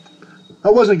I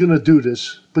wasn't going to do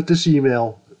this, but this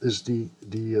email is the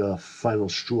final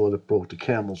straw that broke the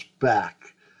camel's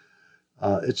back.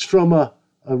 It's from a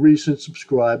recent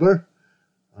subscriber,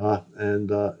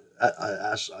 and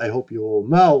as I hope you all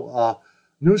know,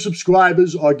 new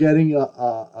subscribers are getting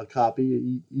a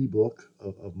copy, ebook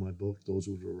of my book, Those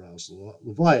Who Would Arouse the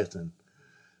Leviathan.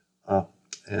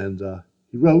 And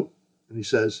he wrote, and he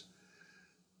says,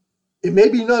 "It may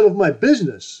be none of my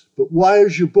business, but why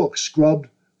is your book scrubbed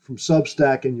from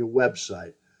Substack and your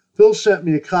website? Phil sent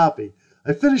me a copy.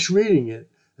 I finished reading it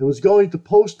and was going to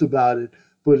post about it,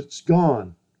 but it's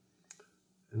gone."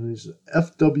 And he's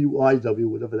FWIW,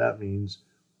 whatever that means.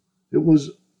 "It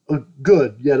was a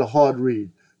good, yet a hard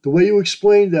read. The way you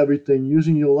explained everything,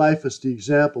 using your life as the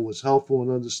example, was helpful in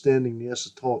understanding the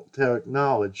esoteric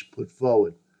knowledge put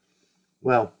forward."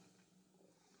 Well,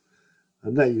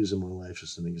 I'm not using my life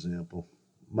as an example.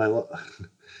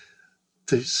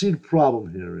 To see the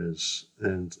problem here is,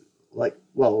 and a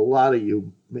lot of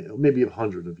you, maybe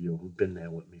 100 of you who've been there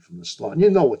with me from the start, and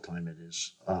you know what time it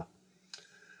is.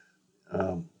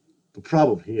 The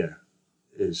problem here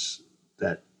is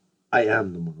that I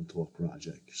am the Montauk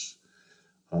Project,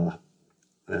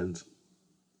 and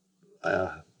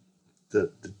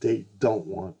they don't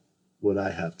want what I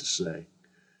have to say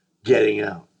getting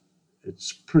out.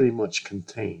 It's pretty much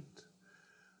contained.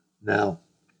 Now,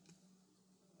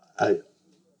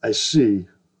 I see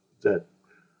that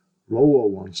Rolo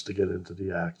wants to get into the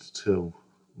act too.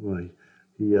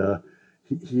 He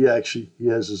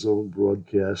has his own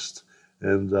broadcast,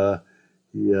 and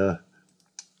he had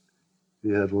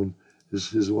one.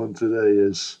 His one today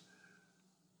is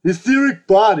Etheric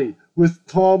Body with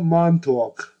Tom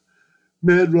Montauk,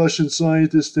 mad Russian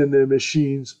scientists and their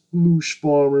machines, loosh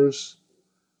farmers,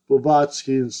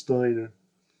 Blavatsky and Steiner.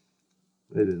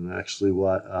 They didn't actually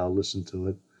listen to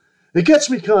it. It gets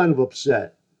me kind of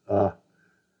upset.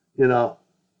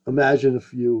 Imagine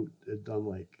if you had done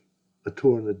like a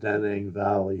tour in the Da Nang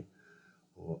Valley,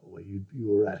 or you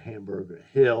were at Hamburger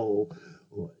Hill,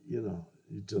 or you've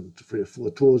done 3 or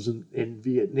 4 tours in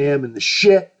Vietnam and the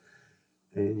shit,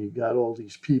 and you got all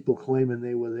these people claiming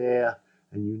they were there,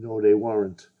 and they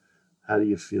weren't. How do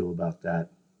you feel about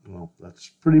that? Well, that's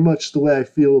pretty much the way I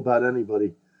feel about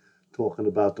anybody talking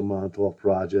about the Montauk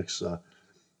Projects.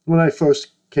 When I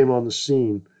first came on the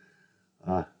scene,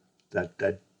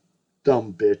 that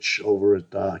dumb bitch over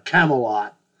at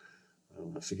Camelot,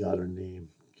 I forgot her name,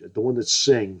 the one that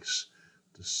sings,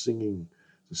 the singing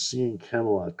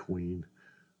Camelot queen.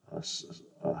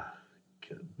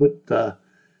 But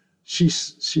she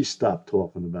stopped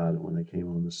talking about it when I came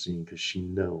on the scene because she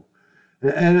knew,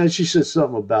 and then she said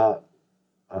something about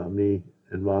me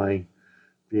and mine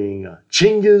being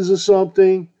Chingas or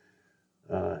something.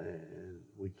 And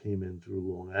we came in through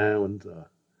Long Island,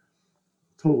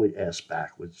 totally ass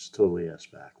backwards.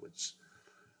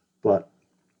 But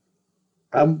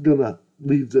I'm going to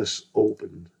leave this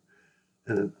open.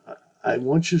 And I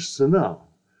want you to know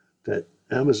that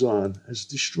Amazon has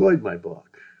destroyed my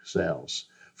book sales.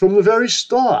 From the very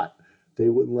start, they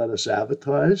wouldn't let us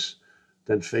advertise.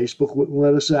 Then Facebook wouldn't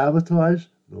let us advertise.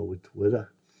 No, with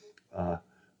Twitter.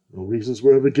 No reasons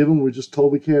were ever given. We're just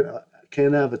told we can't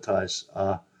advertise.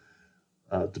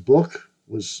 The book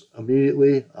was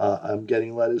immediately. I'm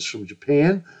getting letters from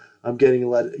Japan. I'm getting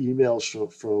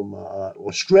emails from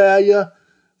Australia,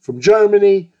 from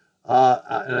Germany,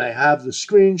 and I have the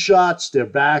screenshots. They're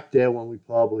back there when we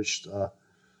published,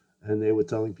 and they were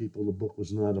telling people the book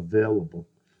was not available.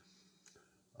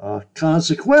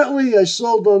 Consequently, I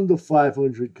sold under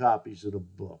 500 copies of the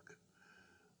book,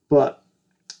 but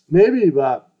maybe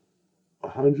about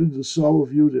 100 or so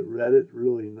of you that read it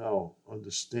really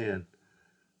understand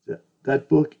that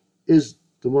book is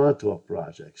the Montauk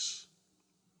Projects,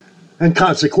 and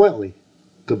consequently,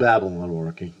 the Babylon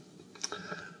working.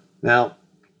 Now,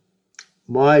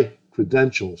 my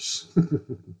credentials.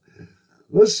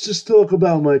 Let's just talk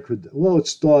about my credentials. Well, it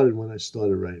started when I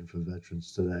started writing for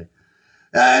Veterans Today.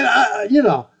 And,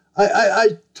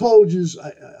 I told you,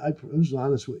 I was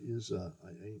honest with you.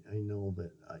 I know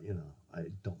that, I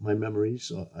don't, my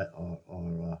memories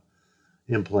are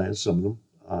implants, some of them.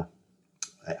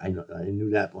 I knew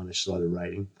that when I started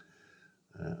writing.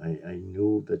 I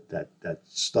knew that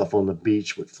stuff on the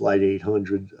beach with Flight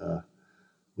 800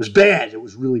 was bad. It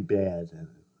was really bad,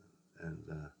 and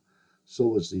so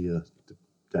was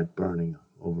that burning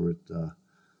over at the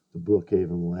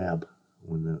Brookhaven lab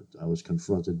when I was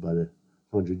confronted by the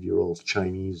 100-year-old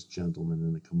Chinese gentleman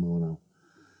in a kimono.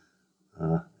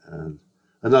 And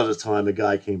another time, a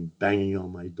guy came banging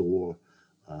on my door.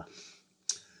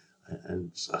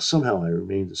 And somehow I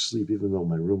remained asleep, even though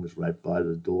my room was right by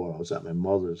the door. I was at my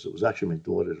mother's. It was actually my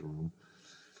daughter's room.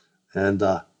 And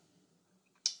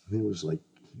he was like,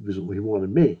 he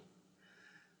wanted me.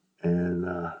 And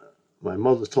my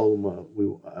mother told him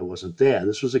I wasn't there.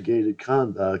 This was a gated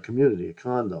community, a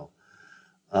condo.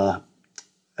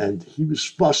 And he was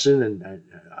fussing, and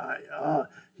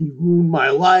he ruined my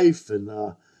life. And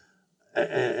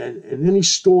then he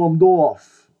stormed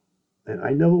off. And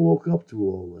I never woke up to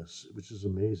all this, which is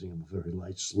amazing. I'm a very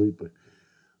light sleeper.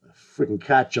 A freaking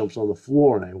cat jumps on the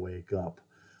floor and I wake up.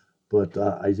 But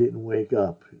I didn't wake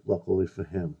up, luckily for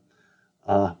him.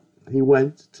 He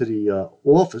went to the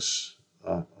office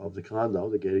of the condo,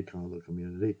 the gated condo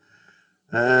community,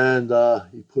 and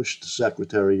he pushed the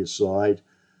secretary aside,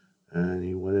 and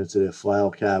he went into their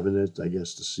file cabinet, I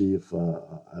guess, to see if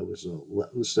I was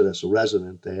listed as a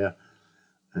resident there.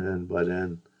 And by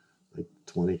then, like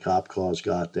 20 cop cars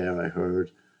got there, I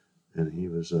heard, and he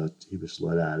was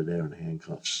let out of there in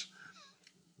handcuffs.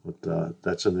 But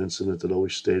that's an incident that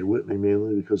always stayed with me,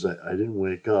 mainly because I didn't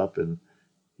wake up, and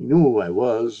he knew who I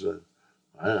was.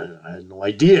 I had no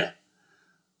idea.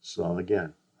 So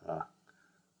again, I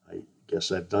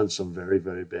guess I've done some very,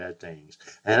 very bad things.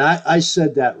 And I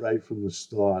said that right from the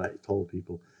start. I told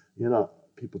people,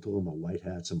 people talking about white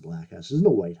hats and black hats. There's no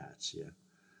white hats here.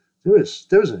 There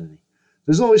isn't any.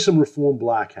 There's only some reformed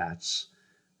black hats.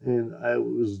 And I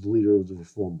was the leader of the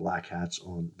reformed black hats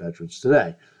on Veterans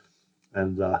Today.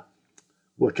 And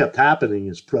what kept happening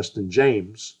is Preston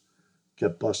James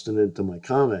kept busting into my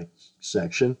comment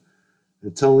section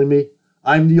and telling me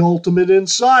I'm the ultimate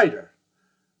insider.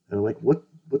 And I'm like, what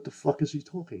the fuck is he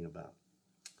talking about?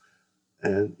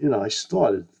 And, I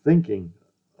started thinking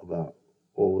about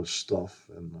all this stuff.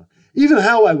 And even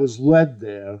how I was led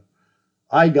there,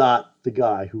 I got the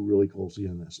guy who really calls the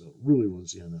NSA, really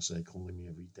runs the NSA, calling me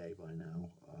every day by now.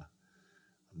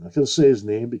 I'm not going to say his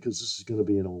name because this is going to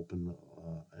be an open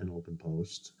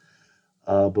post.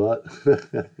 But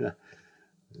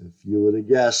if you were to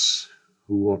guess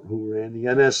who ran the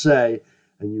NSA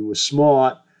and you were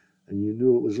smart and you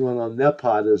knew it was run on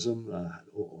nepotism,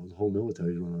 or the whole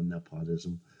military is run on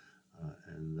nepotism,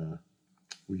 and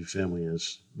who your family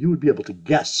is, you would be able to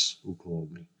guess who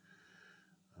called me.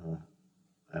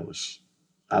 I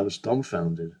was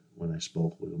dumbfounded when I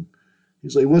spoke with him.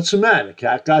 He's like, "What's the matter?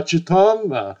 Cat got your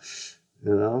tongue?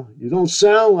 You don't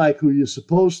sound like who you're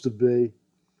supposed to be."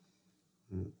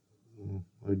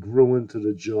 I grew into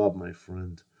the job, my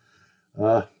friend.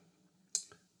 And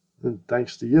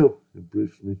thanks to you, you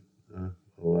briefed me on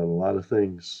a lot of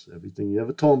things. Everything you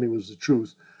ever told me was the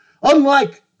truth.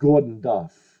 Unlike Gordon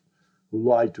Duff, who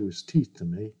lied to his teeth to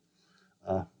me,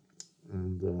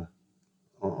 and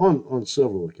on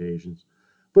several occasions.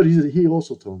 But he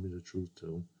also told me the truth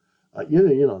too.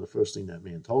 The first thing that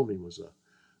man told me was,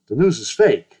 the news is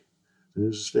fake. The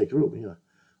news is fake. He wrote me a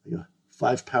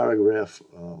 5-paragraph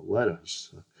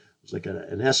letters. It was like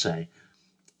an essay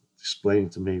explaining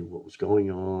to me what was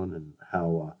going on and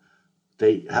how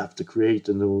they have to create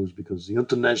the news because the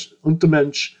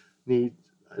Untermensch need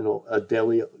a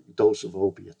daily dose of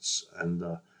opiates, and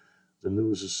the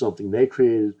news is something they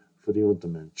created for the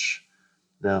Untermensch.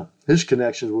 Now, his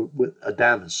connections were with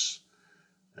Adamus,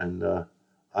 and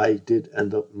I did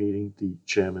end up meeting the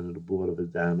chairman of the board of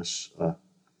Adamus.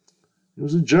 He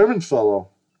was a German fellow.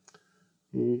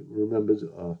 He remembered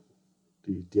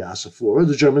the diaspora,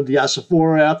 the German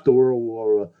diaspora after World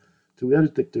War II. We had a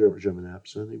dictator German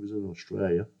accent. He was in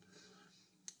Australia.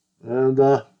 And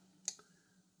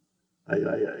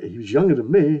he was younger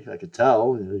than me, I could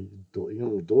tell. He had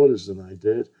younger daughters than I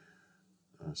did.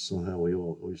 Somehow we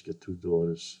always get 2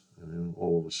 daughters,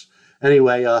 all of us.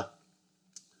 Anyway, I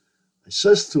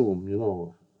says to him,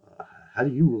 how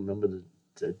do you remember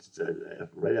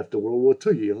right after World War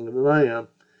II? You're younger than I am.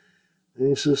 And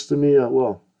he says to me,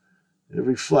 well,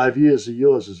 every 5 years of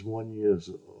yours is 1 year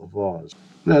of ours.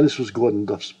 Now, this was Gordon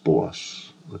Duff's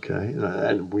boss, okay? And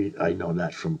I know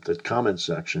that from the comment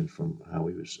section, from how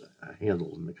he was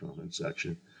handled in the comment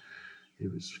section. He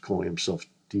was calling himself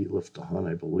D. Lifter Hunt,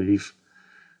 I believe.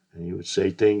 And he would say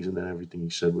things, and then everything he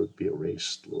said would be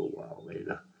erased a little while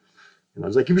later. I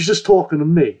was like, he was just talking to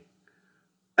me.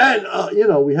 And,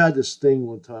 we had this thing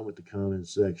one time with the comment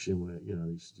section where,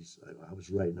 I was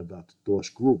writing about the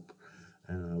Dorsch group,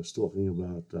 and I was talking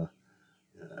about,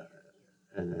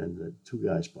 and the 2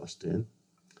 guys bust in,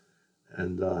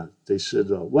 and they said,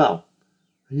 well,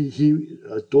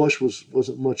 Dorsch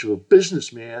wasn't much of a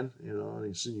businessman, and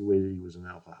insinuated he was an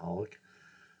alcoholic.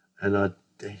 And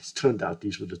it turned out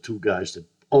these were the 2 guys that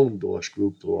owned Dorsch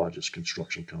Group, the largest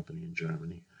construction company in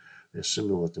Germany. They're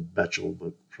similar to Bechtel,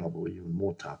 but probably even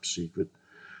more top secret.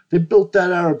 They built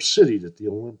that Arab city that the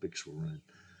Olympics were in.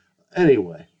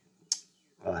 Anyway,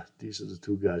 these are the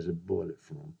two guys that bought it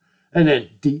from him. And then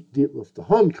Dietlef the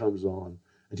Hun comes on,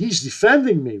 and he's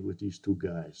defending me with these two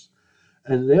guys.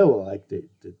 And they were like, there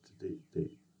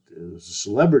was a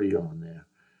celebrity on there.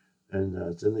 And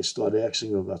then they started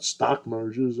asking about stock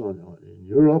mergers in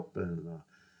Europe. And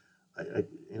I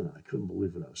couldn't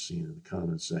believe what I was seeing in the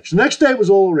comments section. Next day it was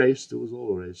all erased. It was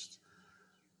all erased.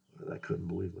 But I couldn't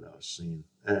believe what I was seeing.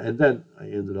 And then I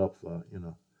ended up,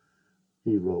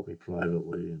 he wrote me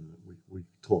privately, and we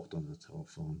talked on the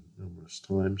telephone numerous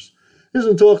times. He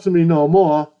doesn't talk to me no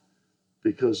more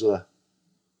because,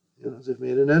 they've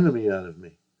made an enemy out of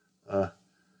me.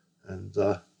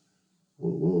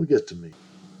 We'll get to me.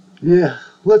 Yeah,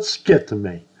 let's get to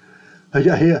me. I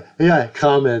got a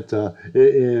comment on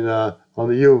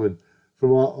the Human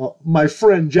from my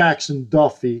friend Jackson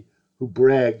Duffy, who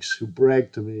bragged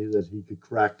to me that he could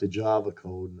crack the Java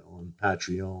code on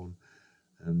Patreon,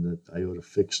 and that I ought to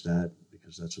fix that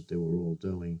because that's what they were all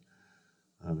doing.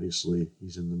 Obviously,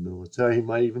 he's in the military. He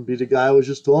might even be the guy I was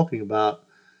just talking about.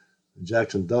 And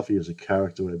Jackson Duffy is a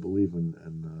character I believe in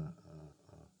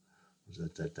was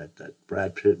that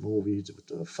Brad Pitt movie with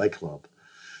the Fight Club.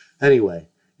 Anyway,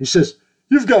 he says,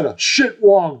 "You've got a shit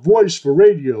wrong voice for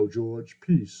radio, George.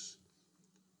 Peace."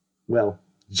 Well,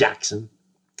 Jackson,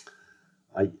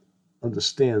 I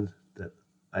understand that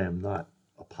I am not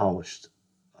a polished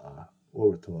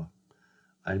orator.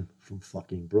 I'm from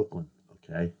fucking Brooklyn,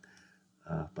 okay?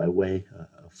 By way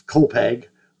of Copiague,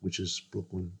 which is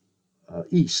Brooklyn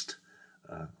East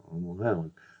on Long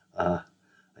Island.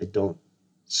 I don't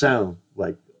sound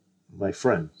like my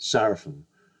friend Sarafin,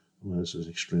 who has an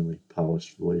extremely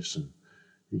polished voice, and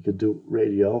he could do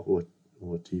radio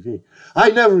or TV. I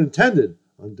never intended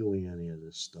on doing any of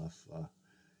this stuff.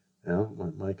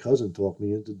 My cousin talked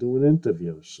me into doing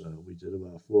interviews. We did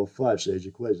about 4 or 5 Sage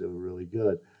of Quiz. They were really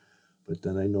good. But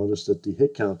then I noticed that the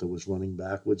hit counter was running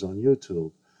backwards on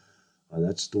YouTube.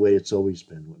 That's the way it's always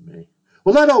been with me.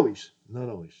 Well, not always.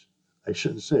 I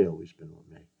shouldn't say always been with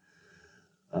me.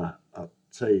 I'll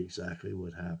tell you exactly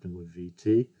what happened with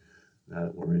VT, now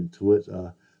that we're into it.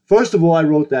 First of all, I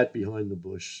wrote that Behind the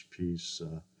Bush piece.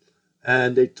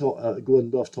 And Gordon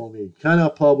Duff told me,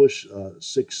 cannot publish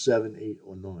 6, 7, 8,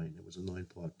 or 9. It was a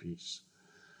 9-part piece.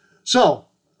 So,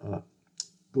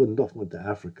 Gordon Duff went to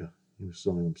Africa. He was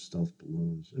selling them stuffed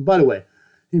balloons. And by the way,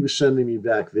 he was sending me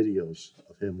back videos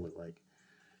of him with like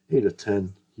 8 or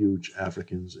 10 huge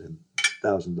Africans in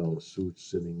 $1,000 suits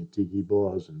sitting in tiki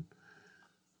bars in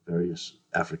various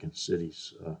African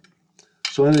cities.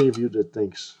 So any of you that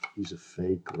thinks he's a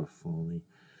fake or a phony,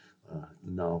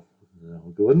 no.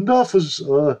 Gordon Duff was,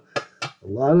 a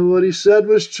lot of what he said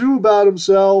was true about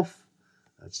himself.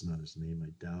 That's not his name, I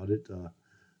doubt it.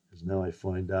 Because now I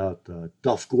find out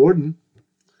Duff Gordon.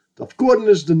 Duff Gordon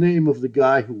is the name of the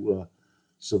guy who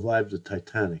survived the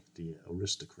Titanic, the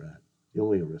aristocrat, the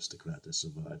only aristocrat that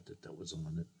survived it, that was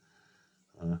on it.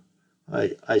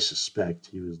 I suspect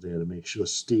he was there to make sure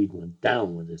Steed went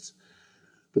down with it.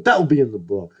 But that will be in the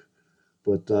book.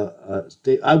 But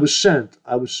I was sent,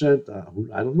 I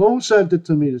don't know who sent it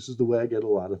to me. This is the way I get a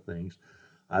lot of things.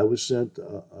 I was sent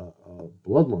a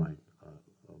bloodline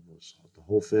of the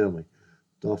whole family.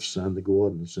 Duff's and the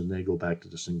Gordons, and they go back to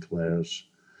the Sinclairs.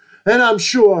 And I'm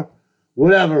sure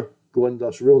whatever Gordon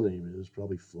Duff's real name is,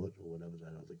 probably Foot or whatever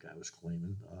that other guy was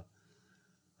claiming,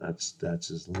 that's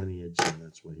his lineage, and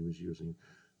that's what he was using.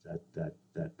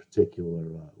 That particular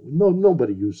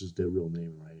nobody uses their real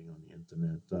name writing on the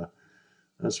internet.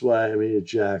 That's why I made it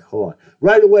Jack Hart.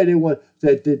 Right away,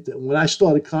 when I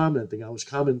started commenting, I was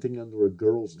commenting under a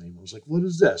girl's name. I was like, "What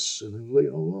is this?" And they were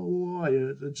like,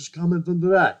 "Oh, just comment under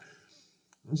that."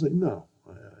 I was like, "No,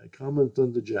 I comment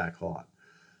under Jack Hart.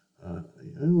 I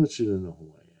want you to know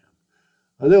who I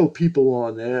am." There were people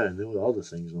on there, and there were other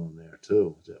things on there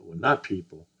too that were not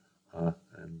people,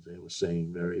 and they were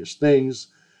saying various things.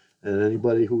 And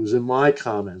anybody who was in my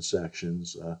comment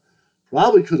sections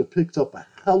probably could have picked up a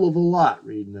hell of a lot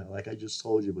reading that, like I just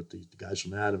told you with the guys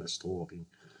from Adamus talking.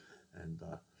 And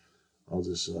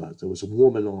others, there was a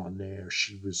woman on there.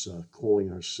 She was calling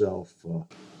herself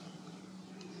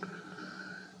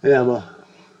Emma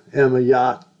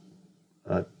Yacht.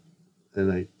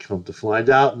 And I come to find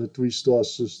out in the 3-star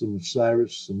system of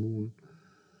Cyrus, the moon,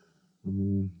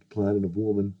 the planet of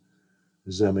woman,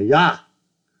 is Emma Yacht.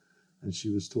 And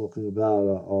she was talking about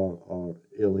our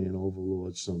alien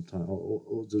overlords sometime.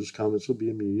 Those comments will be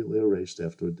immediately erased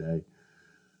after a day.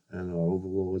 And our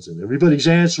overlords, and everybody's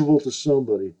answerable to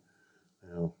somebody.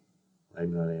 Well,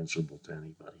 I'm not answerable to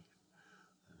anybody.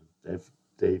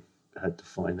 They've had to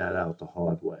find that out the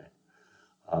hard way.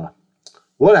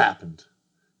 what happened?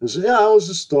 I said, yeah, I was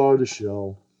the star of the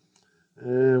show.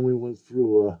 And we went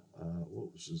through,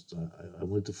 what was this? I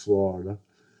went to Florida.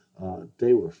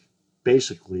 They were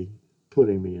basically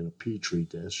putting me in a petri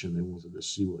dish, and they wanted to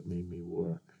see what made me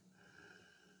work.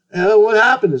 And what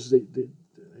happened is I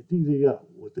think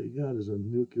what they got is a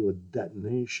nuclear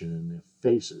detonation in their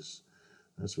faces.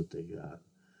 That's what they got.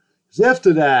 Because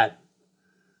after that,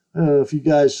 I don't know if you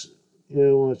guys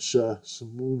watch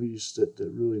some movies that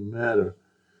really matter.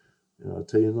 I'll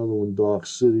tell you another one, Dark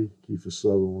City. Kiefer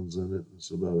Sutherland's in it. It's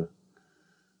about a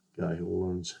guy who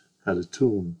learns how to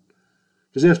tune.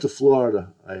 Because after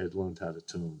Florida, I had learned how to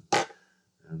tune.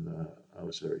 And I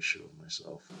was very sure of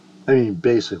myself. I mean,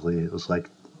 basically, it was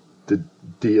like the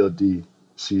DOD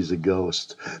sees a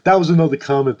ghost. That was another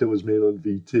comment that was made on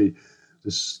VT.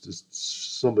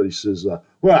 Somebody says,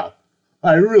 well,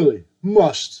 I really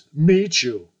must meet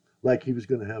you. Like he was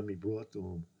going to have me brought to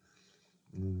him.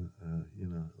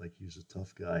 Like he was a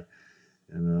tough guy.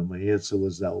 And my answer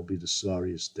was, that will be the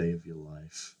sorriest day of your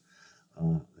life.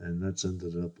 And that's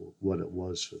ended up what it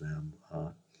was for them.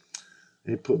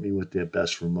 They put me with their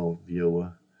best remote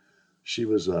viewer. She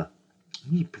was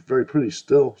very pretty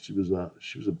still. She was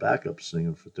a backup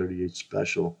singer for 38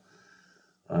 Special.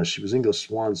 She was Ingo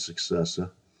Swan's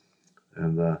successor,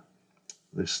 and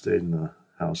they stayed in a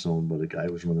house owned by the guy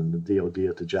who was running the DOD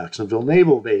at the Jacksonville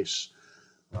Naval Base.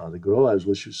 The girl I was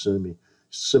with, she would send me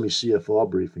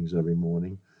CFR briefings every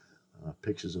morning,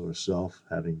 pictures of herself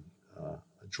having a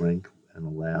drink and a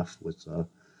laugh with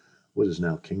what is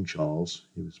now King Charles.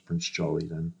 He was Prince Charlie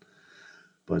then.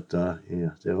 But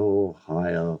they're all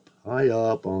high up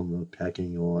on the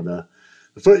pecking order.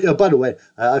 By the way,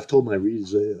 I've told my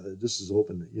readers, this is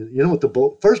open. You know what,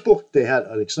 the first book, they had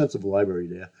an extensive library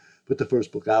there, but the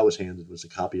first book I was handed was a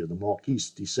copy of the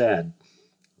Marquis de Sade.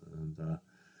 And I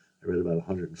read about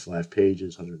 105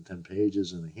 pages, 110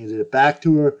 pages, and I handed it back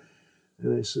to her,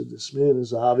 and I said, this man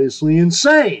is obviously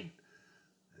insane,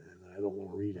 and I don't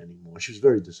want to read anymore. She was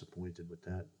very disappointed with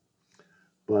that.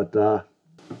 But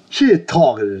she had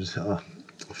targeted a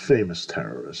famous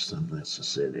terrorist, and let's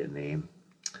just say their name.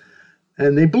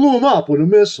 And they blew him up with a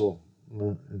missile.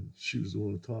 And she was the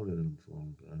one who targeted him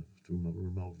through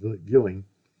remote viewing.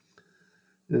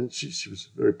 And she was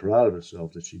very proud of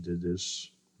herself that she did this.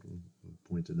 And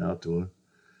pointed out to her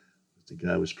that the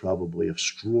guy was probably a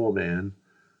straw man,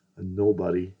 a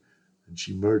nobody, and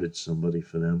she murdered somebody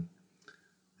for them.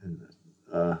 And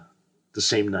the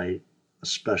same night, a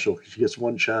special, she gets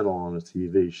one channel on the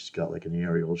TV. She's got like an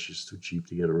aerial. She's too cheap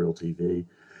to get a real TV.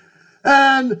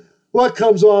 And what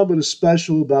comes on but a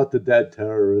special about the dead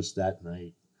terrorist that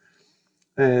night?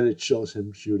 And it shows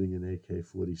him shooting an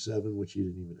AK-47, which he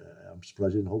didn't even, I'm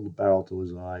surprised he didn't hold the barrel to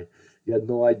his eye. He had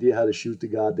no idea how to shoot the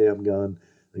goddamn gun.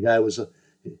 The guy was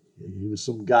he was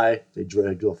some guy they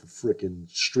dragged off a frickin'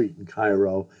 street in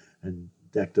Cairo and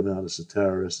decked him out as a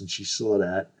terrorist. And she saw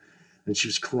that. And she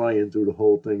was crying through the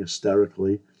whole thing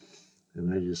hysterically.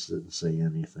 And I just didn't say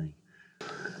anything.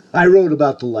 I wrote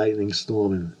about the lightning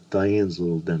storm in Diane's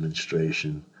little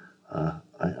demonstration.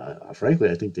 Frankly,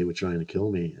 I think they were trying to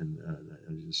kill me, and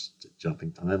I was just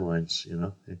jumping timelines.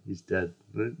 He's dead.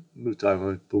 New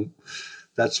timeline. Boom.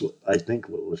 That's what I think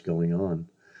what was going on.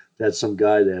 They had some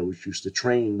guy there which used to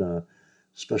train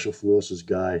special forces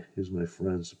guy. He was my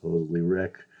friend, supposedly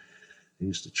Rick. He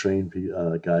used to train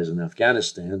guys in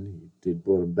Afghanistan. They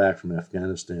brought him back from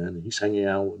Afghanistan, and he's hanging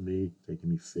out with me, taking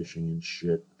me fishing and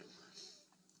shit.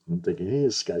 I'm thinking, hey,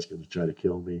 this guy's going to try to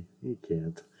kill me. He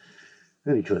can't.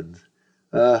 And he couldn't.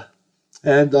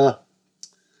 And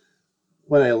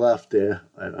when I left there,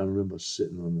 I remember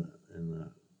sitting in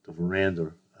the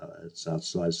veranda. It's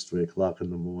outside. It's 3 o'clock in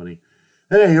the morning.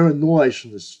 And I hear a noise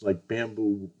from this like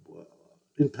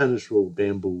impenetrable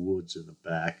bamboo woods in the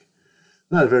back.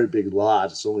 Not a very big lot.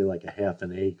 It's only like a half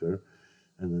an acre.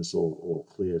 And there's all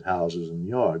cleared houses and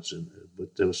yards.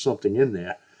 But there was something in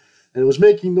there. And it was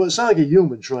making noise. It sounded like a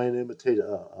human trying to imitate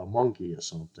a monkey or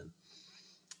something.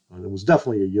 And it was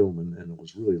definitely a human, and it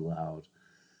was really loud.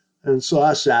 And so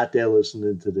I sat there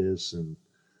listening to this, and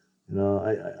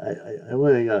I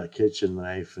went and got a kitchen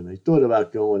knife, and I thought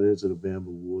about going into the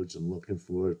bamboo woods and looking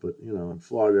for it. But in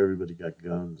Florida, everybody got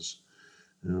guns.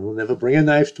 Never bring a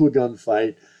knife to a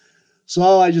gunfight.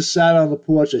 So I just sat on the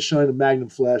porch. I shined a Magnum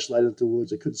flashlight into the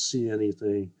woods. I couldn't see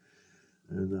anything.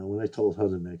 And when I told her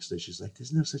the next day, she's like,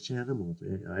 "There's no such animal."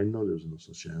 I know there's no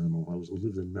such animal. I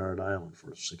lived in Merritt Island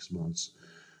for 6 months.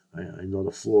 I know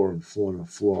the flora and fauna of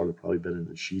Florida probably better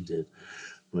than she did.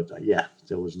 But yeah,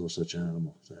 there was no such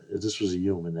animal. This was a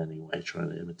human anyway, trying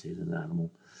to imitate an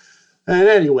animal. And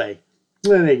anyway,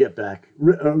 Then they get back.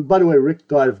 By the way, Rick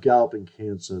died of galloping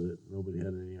cancer that nobody had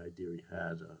any idea he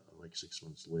had. Like 6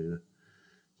 months later,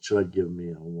 he tried giving me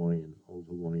a old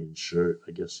Hawaiian shirt.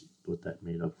 I guess he thought that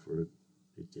made up for it.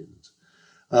 It didn't.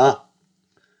 Uh,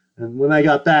 and when I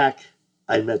got back,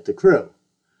 I met the crew.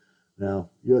 Now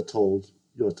you're told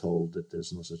that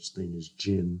there's no such thing as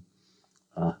gin.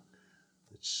 Uh,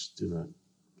 do not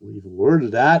believe a word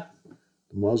of that.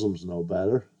 The Muslims know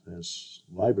better. There's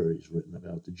libraries written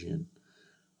about the jinn.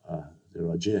 There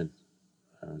are jinn.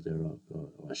 There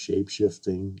are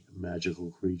shape-shifting, magical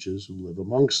creatures who live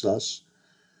amongst us.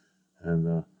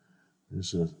 And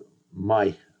this is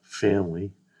my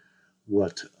family.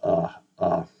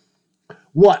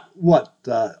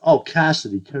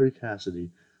 Kerry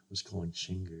Cassidy was calling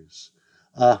chingers.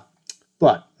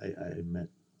 But I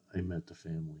met the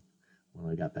family when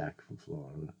I got back from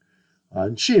Florida.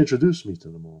 And she introduced me to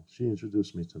them all.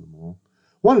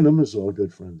 One of them is our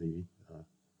good friend E.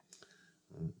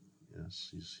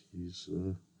 Yes, he's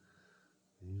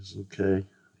okay.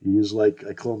 He is like,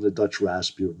 I call him the Dutch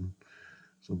Rasputin.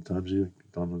 Sometimes you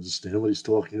don't understand what he's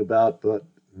talking about, but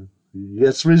he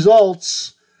gets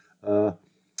results. Yeah,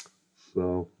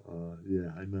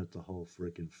 I met the whole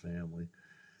freaking family.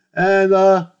 And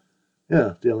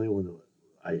yeah, the only one that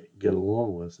I get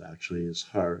along with actually is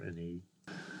her and E.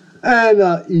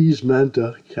 And E's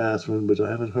mentor, Catherine, but I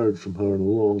haven't heard from her in a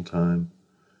long time.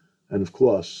 And of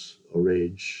course, a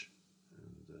rage,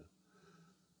 and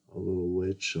a little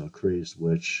witch, a crazed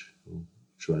witch, who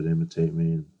tried to imitate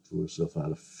me and threw herself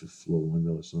out a fifth floor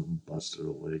window or something, busted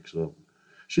her leg. So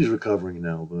she's recovering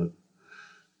now, but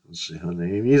I don't say her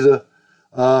name either.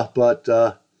 But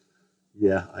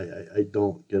yeah, I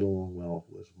don't get along well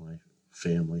with my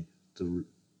family,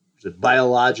 the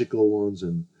biological ones,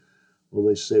 and well,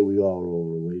 they say we all are all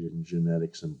related in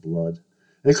genetics and blood,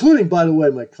 including, by the way,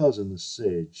 my cousin, the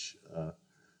Sage.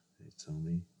 They tell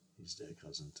me he's their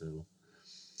cousin too.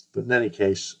 But in any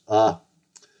case,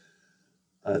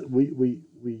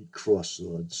 we crossed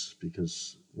swords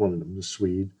because one of them, the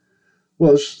Swede,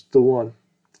 was the one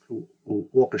who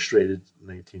orchestrated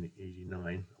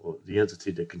 1989, or the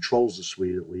entity that controls the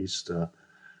Swede at least,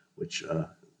 which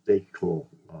they call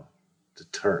the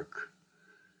Turk.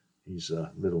 He's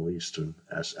Middle Eastern,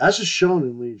 as is shown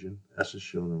in Legion.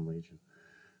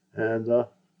 And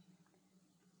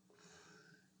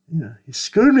yeah, he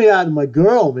screwed me out of my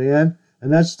girl, man.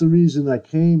 And that's the reason I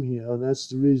came here, and that's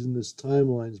the reason this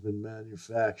timeline's been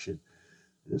manufactured.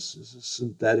 This is a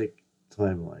synthetic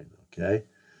timeline, okay?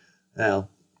 Now,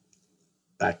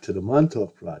 back to the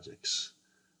Montauk Projects.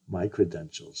 My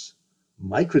credentials.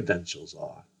 My credentials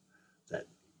are that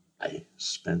I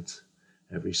spent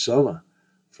every summer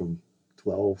from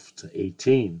 12 to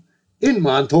 18 in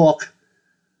Montauk,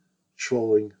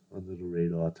 trolling under the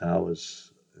radar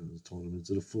towers and the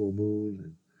tournaments of the full moon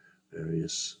and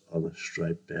various other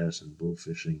striped bass and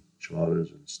bullfishing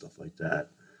charters and stuff like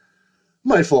that.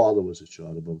 My father was a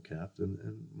charter boat captain,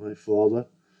 and my father,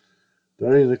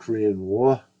 during the Korean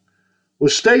War,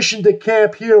 was stationed at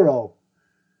Camp Hero,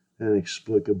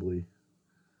 inexplicably,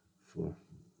 for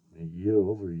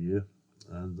over a year.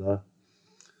 And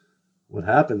what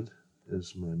happened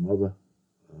is my mother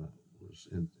was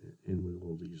in with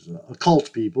all these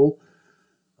occult people.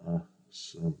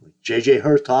 Some like J.J.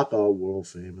 Hurtak, our world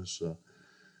famous.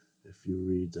 If you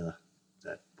read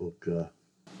that book,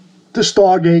 The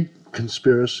Stargate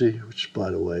Conspiracy, which,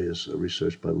 by the way, is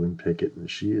researched by Lynn Pickett,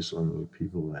 and she is one of the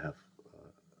people I have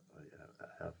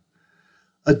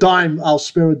a dime. I'll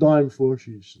spare a dime for.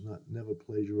 She's never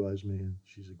plagiarized me, and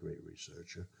she's a great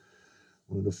researcher.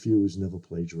 One of the few who's never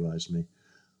plagiarized me.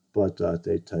 But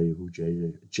they tell you who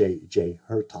J.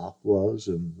 Hurtak was,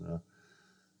 and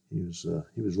he was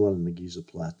running the Giza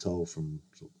Plateau from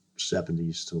the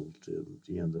 70s till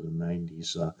the end of the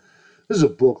 90s. There's a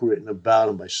book written about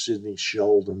him by Sidney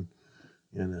Sheldon,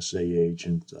 NSA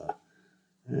agent,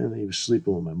 and he was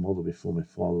sleeping with my mother before my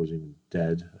father was even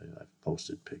dead. I've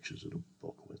posted pictures of the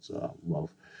book with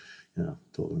love,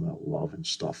 talking about love and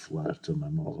stuff, letter to my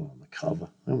mother on the cover.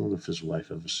 I wonder if his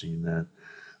wife ever seen that.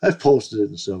 I've posted it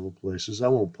in several places. I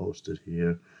won't post it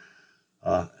here.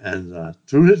 And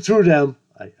through them,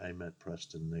 I met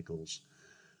Preston Nichols.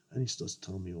 And he starts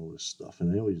telling me all this stuff.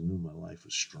 And I always knew my life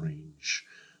was strange.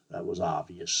 That was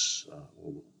obvious.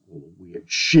 All the weird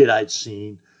shit I'd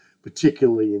seen,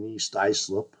 particularly in East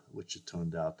Islip, which it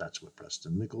turned out that's where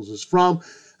Preston Nichols is from.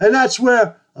 And that's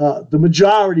where the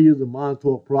majority of the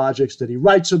Montauk projects that he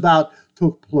writes about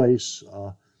took place.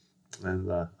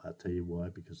 And I'll tell you why,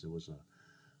 because there was a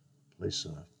place,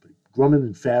 Grumman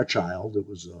and Fairchild. It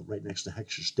was right next to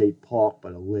Heckscher State Park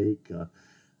by the lake.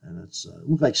 and it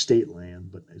looked like state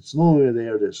land, but it's no longer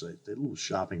there. There's like a little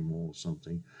shopping mall or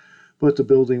something. But the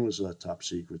building was top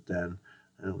secret then,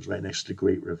 and it was right next to the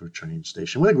Great River train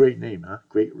station. What a great name, huh?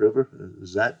 Great River.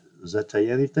 Does that tell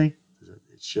you anything?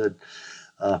 It should.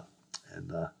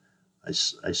 And I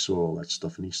saw all that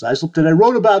stuff in East Islip that I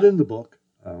wrote about in the book.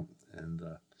 And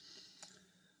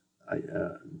I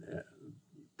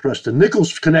Preston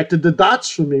Nichols connected the dots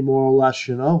for me, more or less,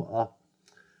 you know.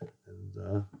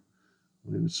 And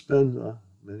we would spend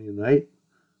many a night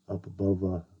up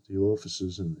above the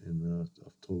offices in of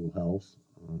Total Health,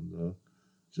 and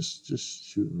just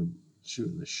shooting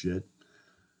the shit.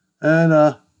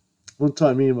 And one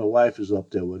time, me and my wife is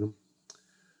up there with him,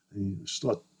 and he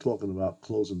start talking about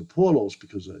closing the portals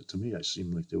because to me, I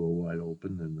seemed like they were wide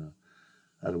open. And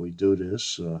how do we do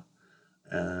this?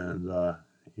 And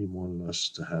he wanted us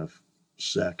to have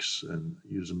sex and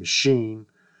use a machine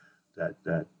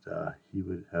that he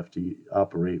would have to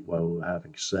operate while we were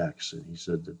having sex, and he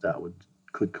said that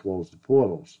could close the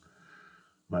portals.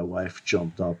 My wife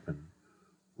jumped up and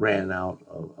ran out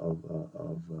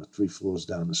of 3 floors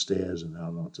down the stairs and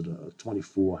out onto the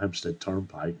 24 Hempstead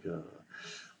Turnpike.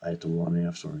 I had to run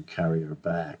after her and carry her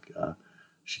back.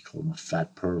 She called him a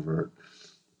fat pervert.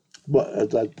 But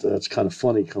that's kind of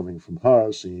funny coming from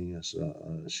her, seeing as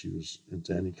she was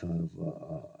into any kind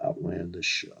of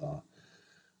outlandish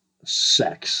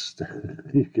sex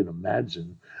you can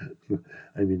imagine.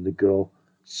 I mean, the girl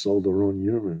sold her own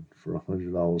urine for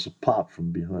 $100 a pop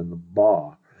from behind the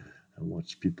bar and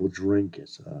watched people drink it.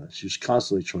 She was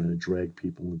constantly trying to drag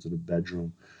people into the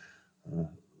bedroom.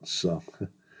 So,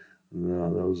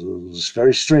 no, that was a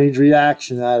very strange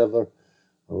reaction out of her.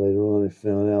 Later on, I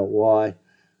found out why.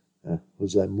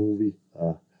 Was that movie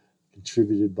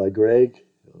contributed by Greg,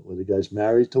 where the guy's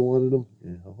married to one of them?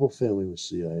 Yeah, the whole family was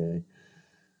CIA.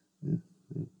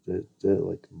 They're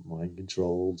like mind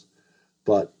controlled.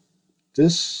 But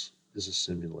this is a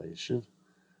simulation,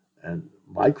 and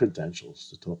my credentials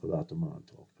to talk about the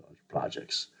Montauk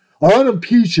projects are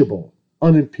unimpeachable,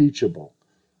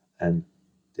 and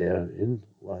therein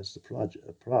lies the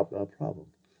problem.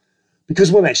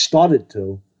 Because when I started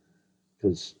to,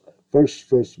 because first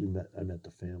I met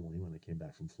the family when I came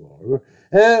back from Florida,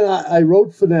 and I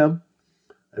wrote for them.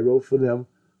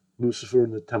 Lucifer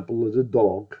and the Temple of the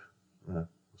Dog. It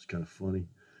was kind of funny.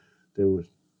 They were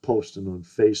posting on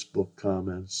Facebook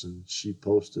comments, and she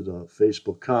posted a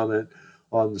Facebook comment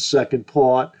on the second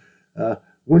part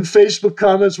when Facebook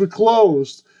comments were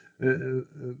closed. And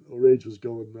Rage was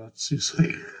going nuts. He's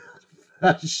like,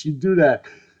 how does she do that?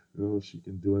 She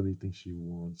can do anything she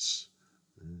wants,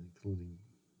 including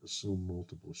assume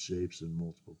multiple shapes and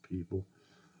multiple people.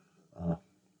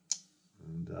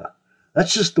 And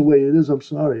that's just the way it is. I'm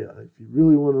sorry. If you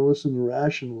really want to listen to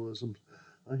rationalism,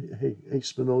 hey,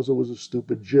 Spinoza was a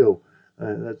stupid Jew.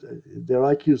 Their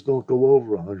IQs don't go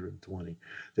over 120.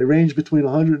 They range between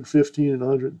 115 and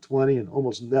 120 and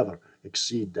almost never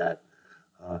exceed that.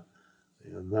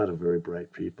 Not a very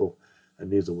bright people, and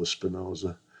neither was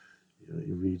Spinoza.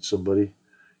 You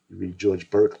read George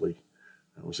Berkeley.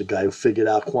 That was a guy who figured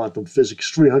out quantum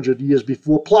physics 300 years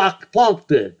before Planck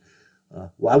did.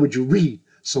 Why would you read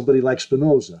somebody like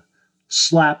Spinoza?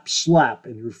 Slap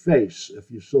in your face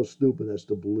if you're so stupid as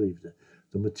to believe that.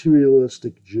 The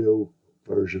materialistic Jew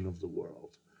version of the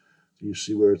world. Do you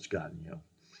see where it's gotten you?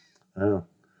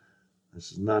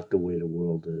 This is not the way the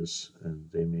world is. And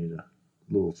they made a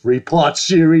little 3-part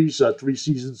series, a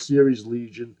 3-season series,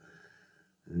 Legion.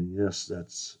 And yes,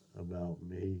 that's about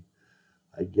me.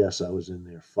 I guess I was in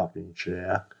their fucking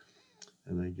chair.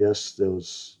 And I guess there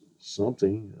was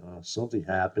something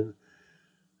happened.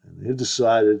 And they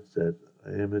decided that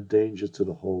I am a danger to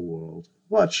the whole world.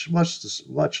 Watch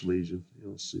Legion.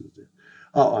 You'll see what they.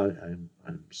 Oh,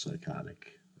 I'm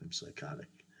psychotic. I'm psychotic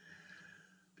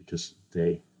because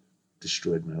they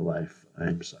destroyed my life.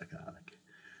 I'm psychotic.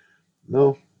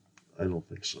 No, I don't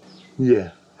think so.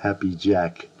 Yeah, Happy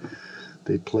Jack.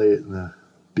 They play it in the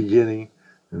beginning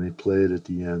and they play it at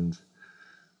the end.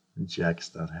 And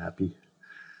Jack's not happy.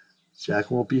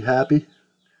 Jack won't be happy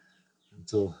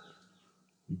until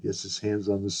he gets his hands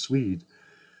on the Swede,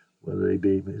 whether they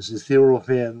be his ethereal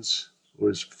hands or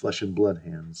his flesh and blood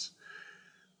hands.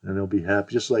 And he'll be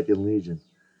happy, just like in Legion.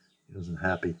 He wasn't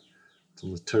happy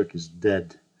until the Turk is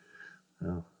dead.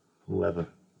 Whoever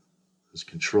is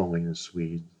controlling the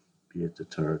Swede, be it the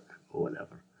Turk or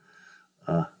whatever.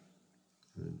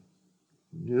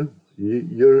 You're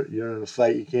in a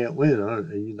fight you can't win.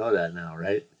 Aren't you? You know that now,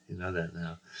 right? You know that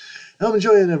now. I'm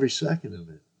enjoying every second of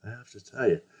it, I have to tell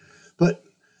you. But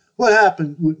what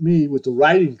happened with me with the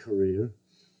writing career,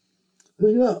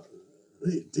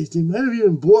 they might have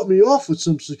even bought me off with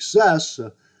some success.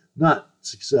 Not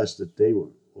success that they were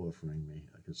offering me,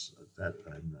 because that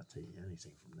I'm not taking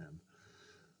anything from them.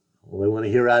 All I want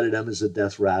to hear out of them is a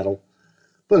death rattle.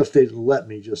 But if they'd let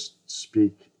me just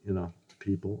speak, to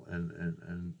people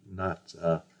and not...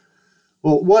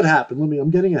 well, what happened?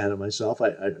 I'm getting ahead of myself.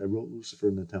 I wrote Lucifer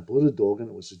in the Temple of the Dog, and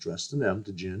it was addressed to them,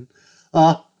 to Jinn.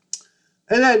 And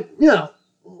then,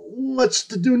 what's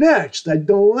to do next? I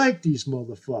don't like these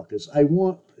motherfuckers. I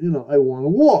want a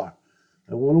war.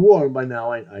 I want a war. And by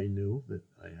now I knew that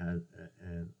I had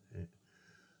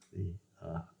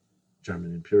the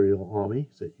German Imperial Army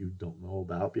that you don't know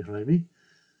about behind me.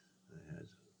 I had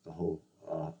the whole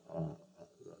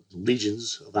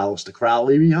legions of Aleister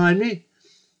Crowley behind me.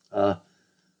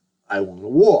 I want a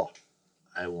war.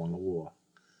 I want a war.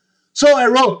 So I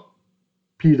wrote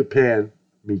Peter Pan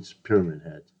meets Pyramid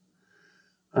Head.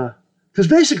 Because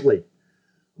basically,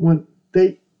 when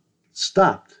they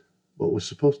stopped what was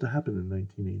supposed to happen in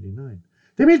 1989,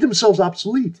 they made themselves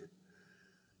obsolete.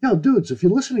 Dudes, if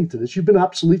you're listening to this, you've been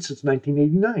obsolete since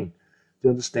 1989. Do you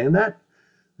understand that?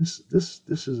 This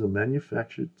is a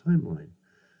manufactured timeline.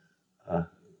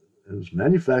 It was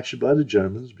manufactured by the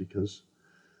Germans because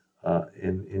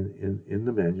in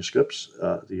the manuscripts,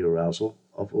 the arousal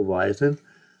of Leviathan,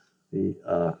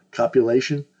 the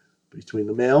copulation between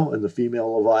the male and the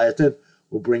female Leviathan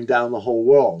will bring down the whole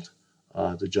world.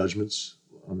 The judgments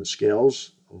on the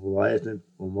scales of Leviathan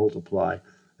will multiply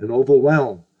and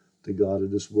overwhelm the God of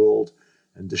this world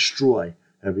and destroy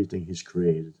everything he's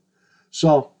created.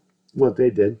 So what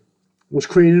they did was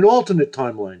create an alternate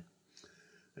timeline.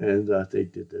 And they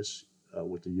did this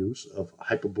with the use of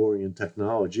Hyperborean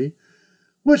technology,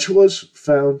 which was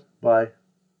found by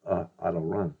Otto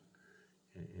Rahn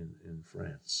in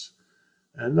France.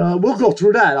 And we'll go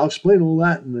through that. I'll explain all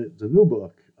that in the new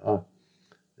book.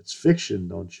 It's fiction,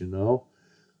 don't you know?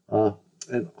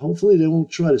 And hopefully they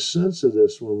won't try to censor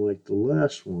this one like the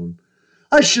last one.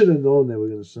 I should have known they were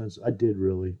going to censor. I did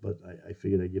really, but I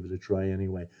figured I'd give it a try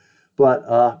anyway. But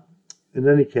in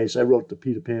any case, I wrote the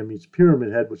Peter Pan meets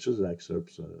Pyramid Head, which is an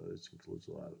excerpt, so it includes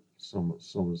a lot of some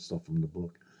of the stuff from the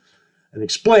book, and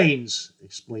explains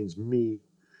me,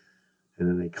 and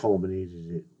then they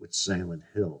culminated it with Silent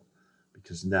Hill,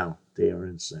 because now they are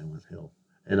in Silent Hill,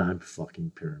 and I'm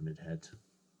fucking Pyramid Head.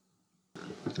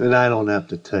 And I don't have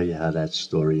to tell you how that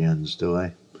story ends, do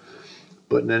I?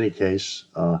 But in any case,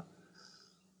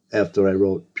 after I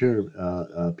wrote Peter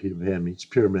Pan meets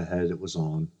Pyramid Head, it was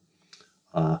on.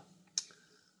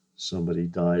 Somebody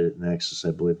died at Nexus.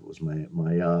 I believe it was my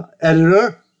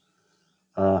editor.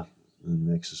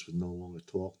 Nexus would no longer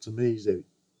talk to me.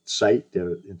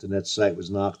 Their internet site was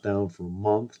knocked down for a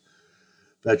month.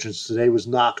 Veterans Today was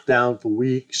knocked down for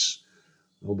weeks.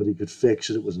 Nobody could fix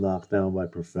it. It was knocked down by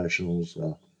professionals.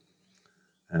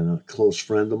 And a close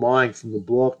friend of mine from the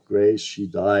book, Grace, she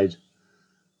died.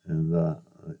 And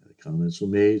comments were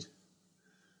made.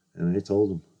 And I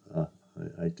told him,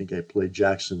 I think I played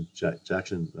Jackson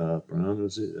Brown,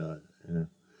 was it?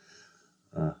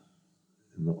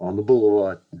 On the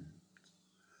Boulevard.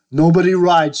 Nobody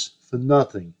rides for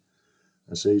nothing.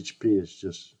 SHP has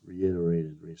just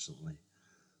reiterated recently.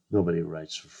 Nobody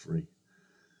rides for free.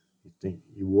 You think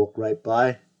you walk right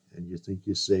by and you think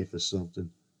you're safe for something.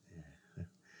 Yeah,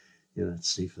 you're not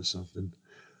safe for something.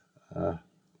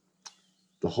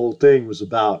 The whole thing was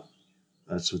about,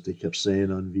 that's what they kept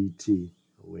saying on VT,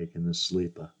 Awaken the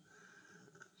Sleeper.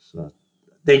 So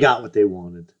they got what they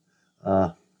wanted.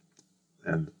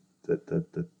 And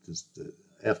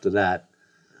after that,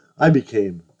 I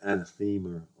became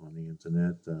anathema on the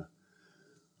internet.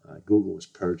 Google has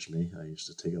purged me. I used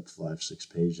to take up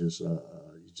 5-6 pages.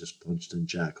 You just punched in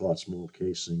Jack Hart, small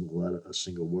case, single letter, a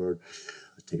single word.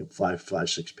 I take up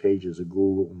 5-6 pages of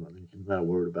Google. Not a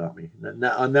word about me.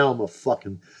 Now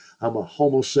I'm a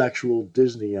homosexual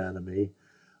Disney anime,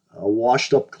 a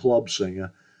washed-up club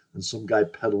singer, and some guy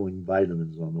peddling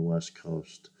vitamins on the West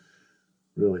Coast.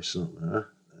 Really something, huh?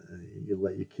 You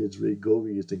let your kids read Google,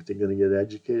 you think they're going to get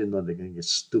educated? No, they're going to get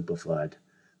stupefied.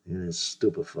 It's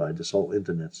stupefied. This whole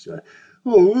internet's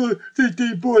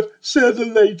they bought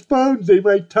satellite phones. They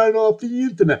might turn off the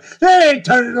internet. They ain't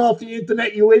turning off the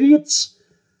internet, you idiots.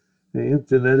 The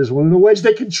internet is one of the ways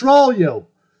they control you.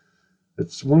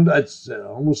 It's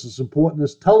almost as important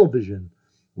as television,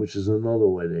 which is another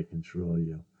way they control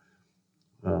you.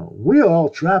 We are all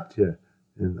trapped here.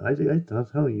 And I'm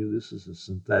telling you, this is a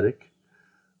synthetic.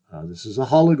 This is a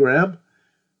hologram.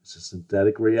 It's a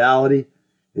synthetic reality.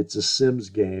 It's a Sims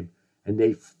game. And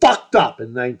they fucked up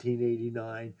in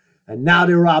 1989. And now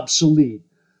they're obsolete.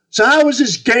 So how is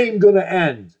this game going to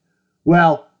end?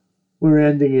 Well, we're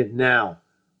ending it now.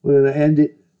 We're going to end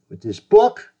it with this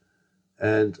book,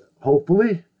 and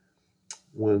hopefully,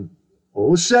 when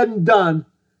all is said and done,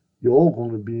 you're all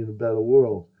going to be in a better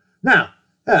world. Now,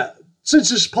 since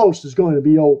this post is going to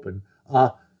be open,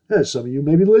 some of you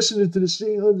may be listening to this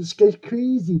thing, oh, this guy's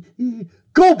crazy.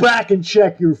 Go back and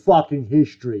check your fucking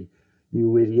history,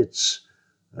 you idiots.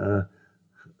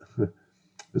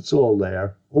 It's all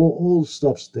there. All the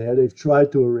stuff's there. They've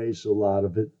tried to erase a lot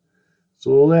of it. It's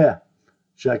all there.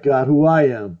 Check out who I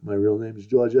am. My real name is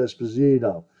George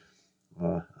Esposito.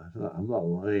 I'm not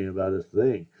lying about a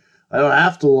thing. I don't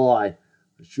have to lie.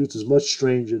 The truth is much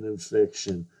stranger than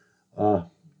fiction.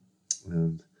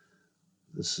 And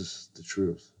this is the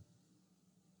truth.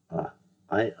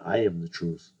 I am the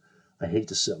truth. I hate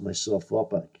to set myself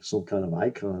up like some kind of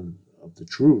icon of the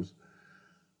truth,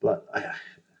 but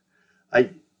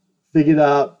I figured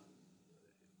out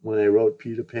when I wrote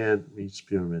Peter Pan meets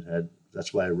Pyramid Head,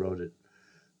 that's why I wrote it,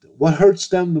 that what hurts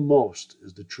them the most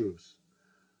is the truth.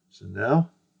 So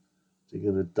now they're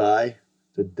going to die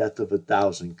the death of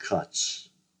 1,000 cuts.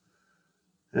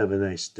 Have a nice day.